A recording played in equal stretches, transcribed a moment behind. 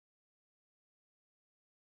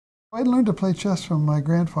I learned to play chess from my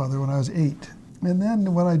grandfather when I was 8. And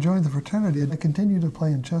then when I joined the fraternity, I continued to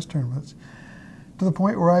play in chess tournaments to the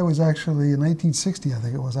point where I was actually, in 1960, I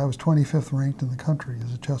think it was, I was 25th ranked in the country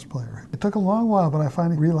as a chess player. It took a long while, but I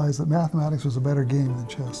finally realized that mathematics was a better game than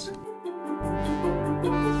chess.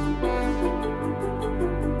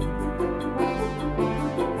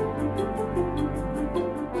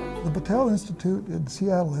 The Battelle Institute in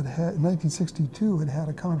Seattle in 1962 had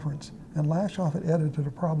a conference, and Lashoff had edited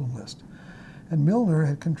a problem list. And Milner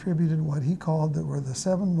had contributed what he called that were the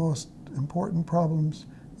 7 most important problems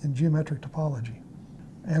in geometric topology.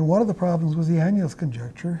 And one of the problems was the annulus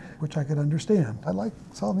conjecture, which I could understand. I like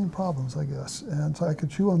solving problems, I guess, and so I could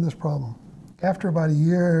chew on this problem. After about a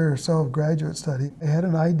year or so of graduate study, I had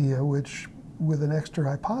an idea which, with an extra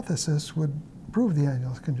hypothesis, would prove the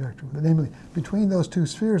annulus conjecture. Namely, between those two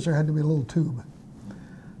spheres there had to be a little tube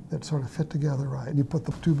that sort of fit together right. And you put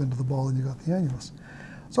the tube into the ball and you got the annulus.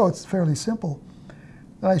 So it's fairly simple.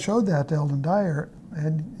 And I showed that to Eldon Dyer,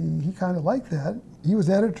 and he kind of liked that. He was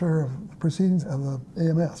editor of the proceedings of the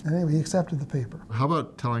AMS, and anyway, he accepted the paper. How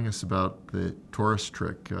about telling us about the torus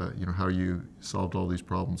trick, you know, how you solved all these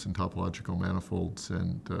problems in topological manifolds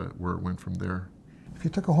and where it went from there? If you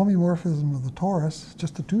took a homeomorphism of the torus,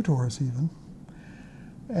 just the 2 torus even,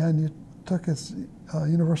 and you took its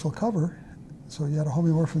universal cover, so you had a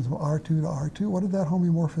homeomorphism of R2 to R2, what did that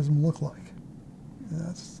homeomorphism look like?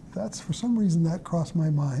 That's for some reason that crossed my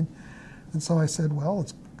mind. And so I said, well,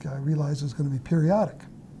 I realized it's going to be periodic.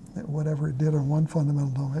 That whatever it did on one fundamental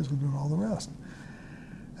domain is going to do it all the rest.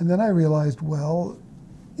 And then I realized, well,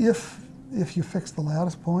 if you fix the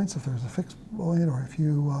lattice points, if there's a fixed point, or if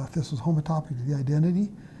this was homotopic to the identity,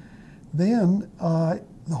 then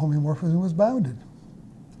the homeomorphism was bounded.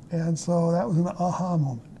 And so that was an aha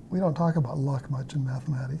moment. We don't talk about luck much in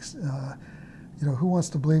mathematics. You know, who wants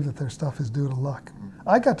to believe that their stuff is due to luck?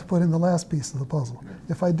 I got to put in the last piece of the puzzle.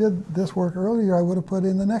 If I did this work earlier, I would have put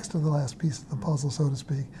in the next to the last piece of the puzzle, so to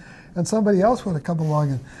speak. And somebody else would have come along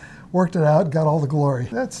and worked it out, got all the glory.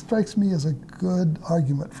 That strikes me as a good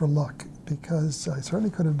argument for luck, because I certainly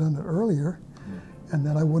could have done it earlier, and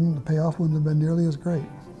then the payoff wouldn't have been nearly as great.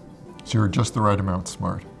 So you're just the right amount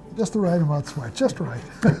smart. Just the right amount smart, just right.